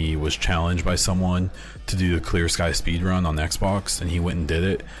Style when he was challenged by someone to do the Clear Sky speedrun on Xbox, and he went and did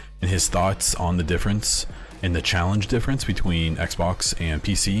it, and his thoughts on the difference and the challenge difference between Xbox and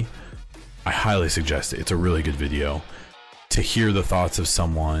PC, I highly suggest it. It's a really good video. To hear the thoughts of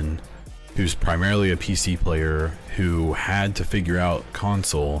someone who's primarily a PC player who had to figure out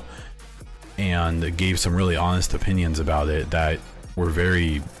console and gave some really honest opinions about it that were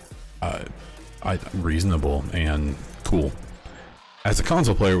very reasonable and cool. As a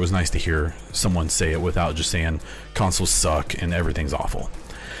console player, it was nice to hear someone say it without just saying consoles suck and everything's awful.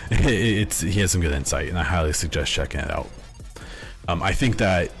 He has some good insight, and I highly suggest checking it out. I think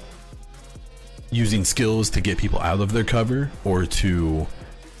that using skills to get people out of their cover or to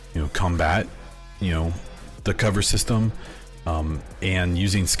combat the cover system, and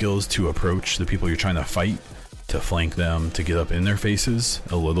using skills to approach the people you're trying to fight, to flank them, to get up in their faces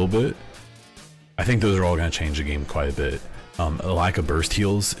a little bit, I think those are all going to change the game quite a bit. A lack of burst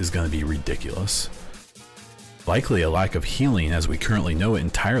heals is going to be ridiculous. Likely a lack of healing as we currently know it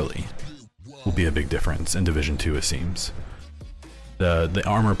entirely will be a big difference in Division 2, it seems. The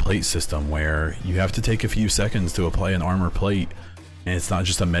armor plate system, where you have to take a few seconds to apply an armor plate, and it's not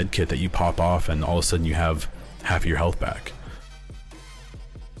just a med kit that you pop off and all of a sudden you have half your health back.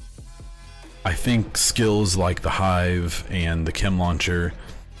 I think skills like the Hive and the Chem Launcher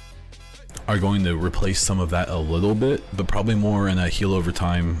are going to replace some of that a little bit, but probably more in a heal over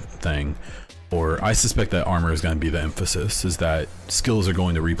time thing. Or I suspect that armor is going to be the emphasis, is that skills are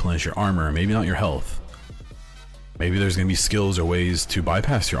going to replenish your armor, maybe not your health. Maybe there's going to be skills or ways to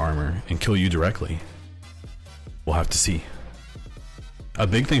bypass your armor and kill you directly. We'll have to see. A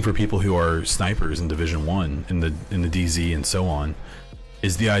big thing for people who are snipers in Division 1, in the DZ and so on,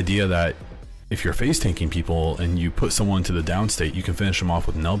 is the idea that if you're face tanking people and you put someone to the down state, you can finish them off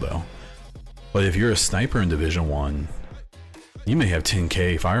with an elbow. But if you're a sniper in Division 1, you may have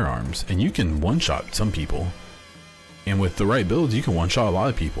 10k firearms and you can one-shot some people. And with the right builds, you can one-shot a lot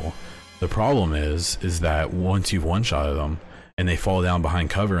of people. The problem is that once you've one-shotted them and they fall down behind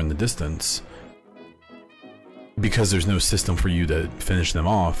cover in the distance, because there's no system for you to finish them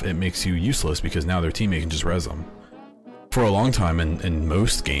off, it makes you useless because now their teammate can just res them. For a long time in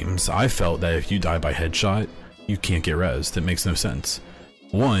most games, I felt that if you die by headshot, you can't get rezzed. It makes no sense.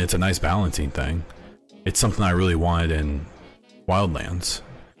 One, it's a nice balancing thing. It's something I really wanted in Wildlands.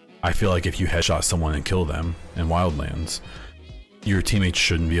 I feel like if you headshot someone and kill them in Wildlands, your teammates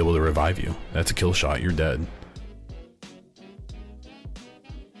shouldn't be able to revive you. That's a kill shot, you're dead.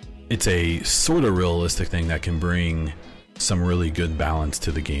 It's a sort of realistic thing that can bring some really good balance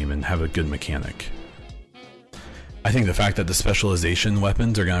to the game and have a good mechanic. I think the fact that the specialization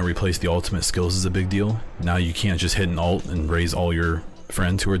weapons are going to replace the ultimate skills is a big deal. Now you can't just hit an ult and raise all your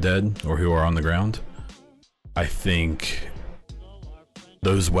friends who are dead or who are on the ground. I think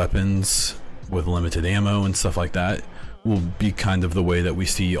those weapons with limited ammo and stuff like that will be kind of the way that we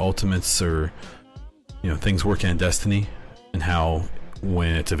see ultimates or, you know, things working in Destiny, and how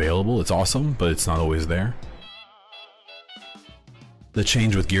when it's available it's awesome, but it's not always there. The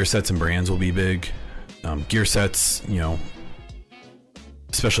change with gear sets and brands will be big. Gear sets, you know,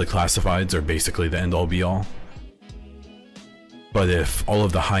 especially classifieds, are basically the end all be all. But if all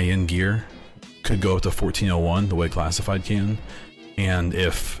of the high-end gear could go up to 1401 the way classified can, and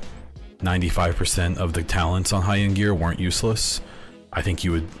if 95% of the talents on high-end gear weren't useless, I think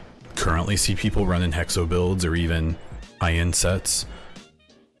you would currently see people running hexo builds or even high-end sets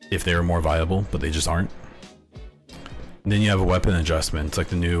if they were more viable, but they just aren't. And then you have a weapon adjustment. It's like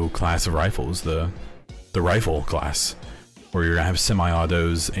the new class of rifles, the rifle class, where you're gonna have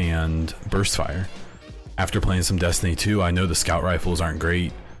semi-autos and burst fire. After playing some Destiny 2, I know the scout rifles aren't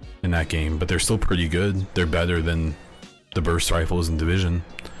great in that game, but they're still pretty good. They're better than the burst rifles in Division,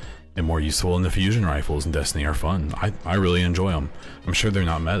 and more useful. And the fusion rifles in Destiny are fun. I really enjoy them. I'm sure they're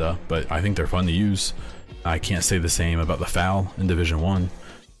not meta, but I think they're fun to use. I can't say the same about the FAL in Division 1.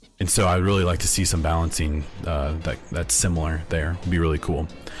 And so I'd really like to see some balancing that's similar there. It'd be really cool.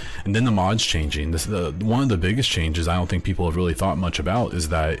 And then the mods changing. One of the biggest changes I don't think people have really thought much about is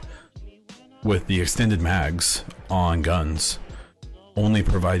that with the extended mags on guns only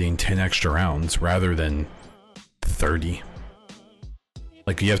providing 10 extra rounds rather than 30.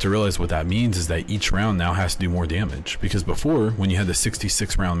 Like, you have to realize what that means is that each round now has to do more damage, because before, when you had the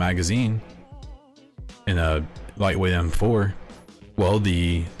 66 round magazine in a lightweight M4, well,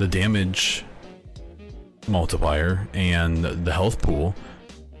 the damage multiplier and the health pool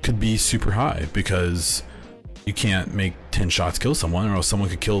could be super high, because you can't make 10 shots kill someone, or else someone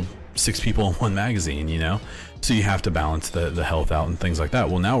could kill 6 people in one magazine, you know? So you have to balance the health out and things like that.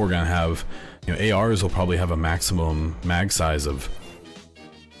 Well, now we're gonna have, you know, ARs will probably have a maximum mag size of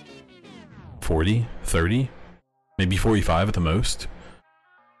 40, 30, maybe 45 at the most.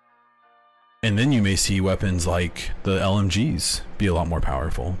 And then you may see weapons like the LMGs be a lot more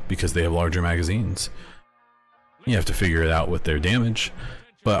powerful because they have larger magazines. You have to figure it out with their damage.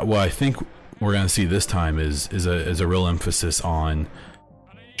 But what I think we're going to see this time is a real emphasis on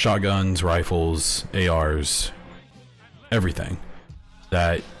shotguns, rifles, ARs, everything.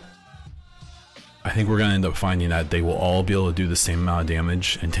 That I think we're going to end up finding that they will all be able to do the same amount of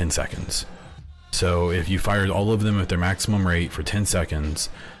damage in 10 seconds. So if you fired all of them at their maximum rate for 10 seconds,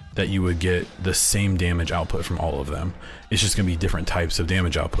 that you would get the same damage output from all of them. It's just going to be different types of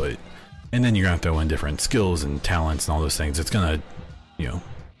damage output. And then you're going to throw in different skills and talents and all those things. It's going to, you know,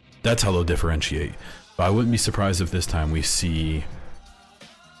 that's how they'll differentiate. But I wouldn't be surprised if this time we see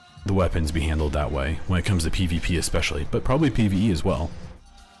the weapons be handled that way when it comes to PvP especially, but probably PvE as well.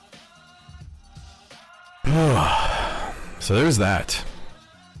 So there's that.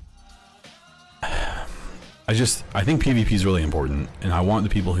 I think PvP is really important, and I want the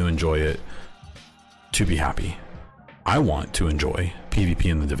people who enjoy it to be happy. I want to enjoy PvP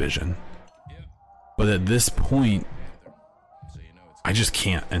in the Division, but at this point, I just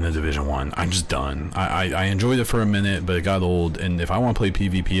can't in the Division 1. I'm just done. I enjoyed it for a minute, but it got old, and if I want to play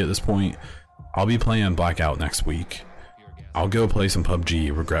PvP at this point, I'll be playing Blackout next week. I'll go play some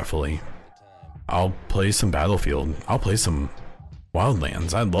PUBG, regretfully. I'll play some Battlefield. I'll play some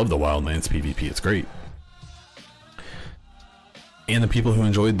Wildlands. I love the Wildlands PvP. It's great. And the people who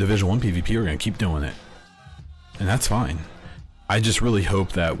enjoyed Division 1 PvP are going to keep doing it. And that's fine. I just really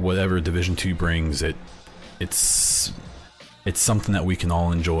hope that whatever Division 2 brings, it's something that we can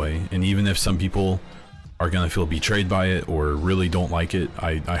all enjoy. And even if some people are going to feel betrayed by it or really don't like it,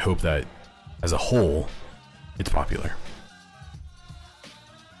 I hope that as a whole, it's popular.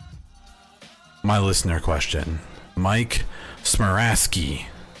 My listener question. Mike Smaraski.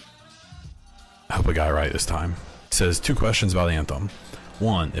 I hope I got it right this time. Says 2 questions about Anthem.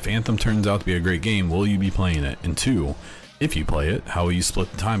 1, if Anthem turns out to be a great game, will you be playing it? And 2, if you play it, how will you split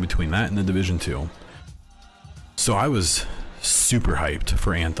the time between that and the Division 2? So I was super hyped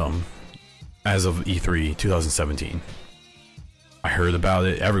for Anthem as of E3 2017. I heard about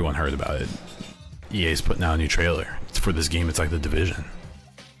it, everyone heard about it. EA's putting out a new trailer. It's for this game, it's like the Division.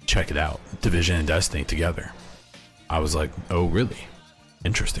 Check it out. Division and Destiny together. I was like, oh really?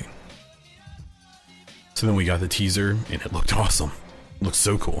 Interesting. So then we got the teaser, and it looked awesome. It looked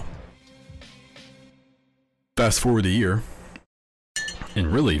so cool. Fast forward a year, and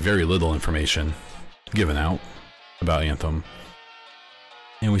really very little information given out about Anthem.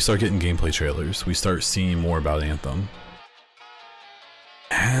 And we start getting gameplay trailers. We start seeing more about Anthem.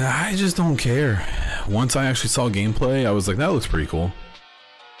 And I just don't care. Once I actually saw gameplay, I was like, that looks pretty cool.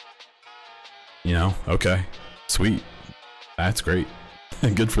 You know, okay, sweet, that's great.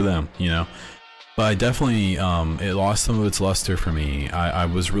 Good for them, you know. But I definitely, it lost some of its luster for me. I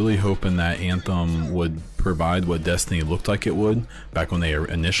was really hoping that Anthem would provide what Destiny looked like it would back when they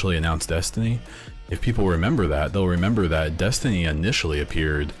initially announced Destiny. If people remember that, they'll remember that Destiny initially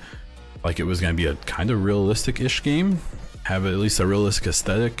appeared like it was going to be a kind of realistic-ish game, have at least a realistic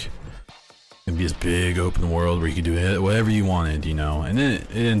aesthetic, and be this big open world where you could do whatever you wanted, you know. And then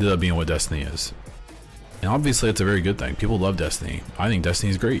it ended up being what Destiny is. And obviously it's a very good thing. People love Destiny. I think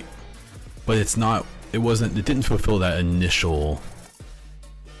Destiny is great. But it's not, it didn't fulfill that initial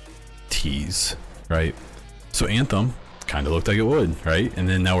tease, right? So Anthem kind of looked like it would, right? And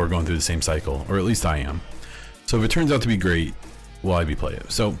then now we're going through the same cycle, or at least I am. So if it turns out to be great, will I be playing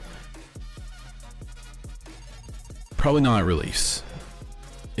it? So probably not at release.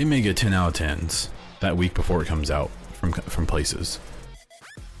 It may get 10 out of 10s that week before it comes out from places.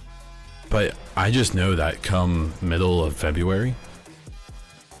 But I just know that come middle of February,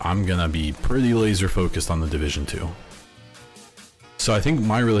 I'm gonna be pretty laser focused on the Division 2. So I think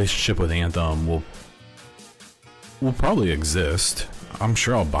my relationship with Anthem will probably exist. I'm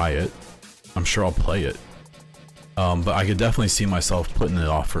sure I'll buy it. I'm sure I'll play it. But I could definitely see myself putting it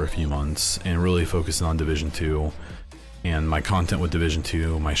off for a few months and really focusing on Division 2 and my content with Division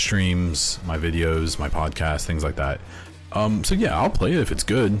 2, my streams, my videos, my podcasts, things like that. So yeah, I'll play it if it's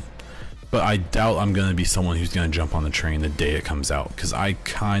good. But I doubt I'm going to be someone who's going to jump on the train the day it comes out, because I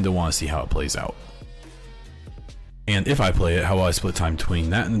kind of want to see how it plays out. And if I play it, how will I split time between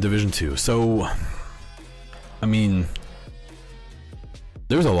that and the Division 2? So, I mean,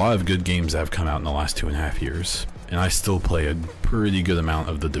 there's a lot of good games that have come out in the last 2.5 years, and I still play a pretty good amount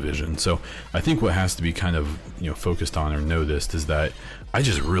of the Division. So I think what has to be kind of, you know, focused on or noticed is that I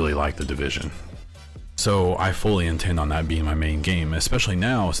just really like the Division. So I fully intend on that being my main game, especially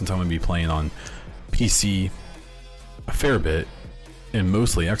now since I'm going to be playing on PC a fair bit and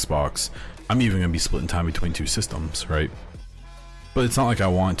mostly Xbox. I'm even going to be splitting time between two systems, right? But it's not like I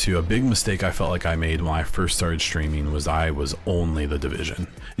want to. A big mistake I felt like I made when I first started streaming was I was only the Division.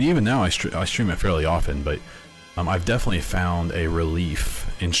 And even now I stream it fairly often, but I've definitely found a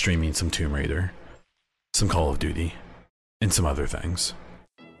relief in streaming some Tomb Raider, some Call of Duty, and some other things.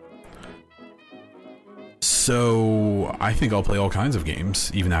 So I think I'll play all kinds of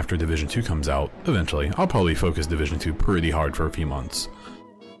games even after Division 2 comes out eventually. I'll probably focus Division 2 pretty hard for a few months.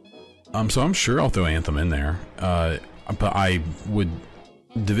 So I'm sure I'll throw Anthem in there. But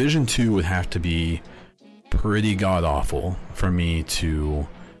Division 2 would have to be pretty god awful for me to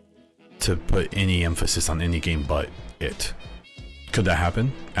put any emphasis on any game but it. Could that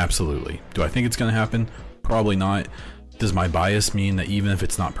happen? Absolutely. Do I think it's going to happen? Probably not. Does my bias mean that even if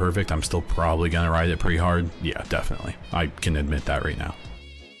it's not perfect, I'm still probably going to ride it pretty hard? Yeah, definitely. I can admit that right now.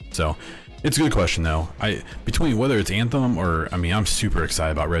 So, it's a good question though. Between whether it's Anthem or, I mean, I'm super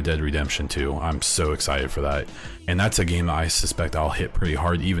excited about Red Dead Redemption 2. I'm so excited for that. And that's a game that I suspect I'll hit pretty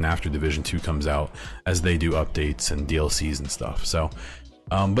hard even after Division 2 comes out, as they do updates and DLCs and stuff. So,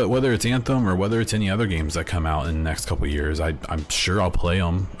 but whether it's Anthem or whether it's any other games that come out in the next couple of years, I'm sure I'll play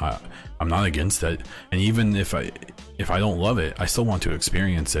them. I'm not against it. And even if I don't love it, I still want to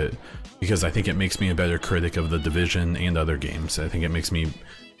experience it, because I think it makes me a better critic of the Division and other games. I think it makes me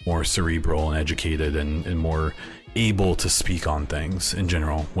more cerebral and educated and more able to speak on things in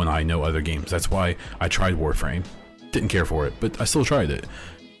general when I know other games. That's why I tried Warframe. Didn't care for it, but I still tried it.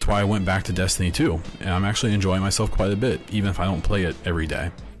 That's why I went back to Destiny 2, and I'm actually enjoying myself quite a bit, even if I don't play it every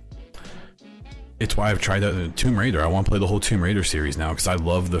day. It's why I've tried Tomb Raider. I want to play the whole Tomb Raider series now, because I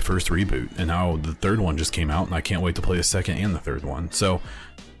love the first reboot, and now the third one just came out, and I can't wait to play the second and the third one. So,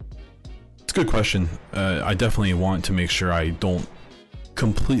 it's a good question. I definitely want to make sure I don't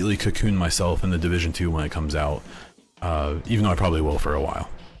completely cocoon myself in the Division 2 when it comes out, even though I probably will for a while.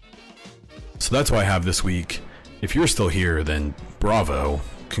 So that's what I have this week. If you're still here, then bravo.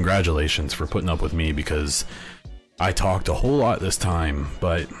 Congratulations for putting up with me, because I talked a whole lot this time,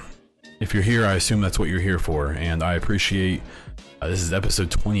 but if you're here, I assume that's what you're here for, and I appreciate, this is episode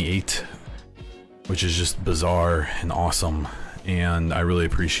 28, which is just bizarre and awesome, and I really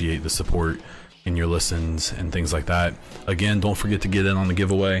appreciate the support in your listens and things like that. Again, don't forget to get in on the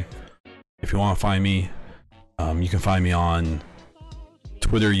giveaway. If you want to find me, you can find me on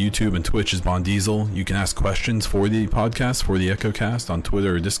Twitter, YouTube, and Twitch as Bond Diesel. You can ask questions for the podcast, for the EchoCast, on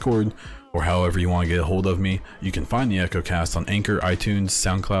Twitter or Discord, or however you want to get a hold of me. You can find the EchoCast on Anchor, iTunes,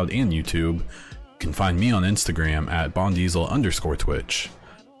 SoundCloud, and YouTube. You can find me on Instagram at BondDiesel_Twitch.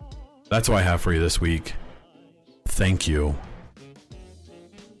 That's what I have for you this week. Thank you.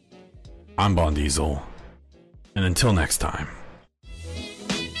 I'm Bond Diesel, and until next time.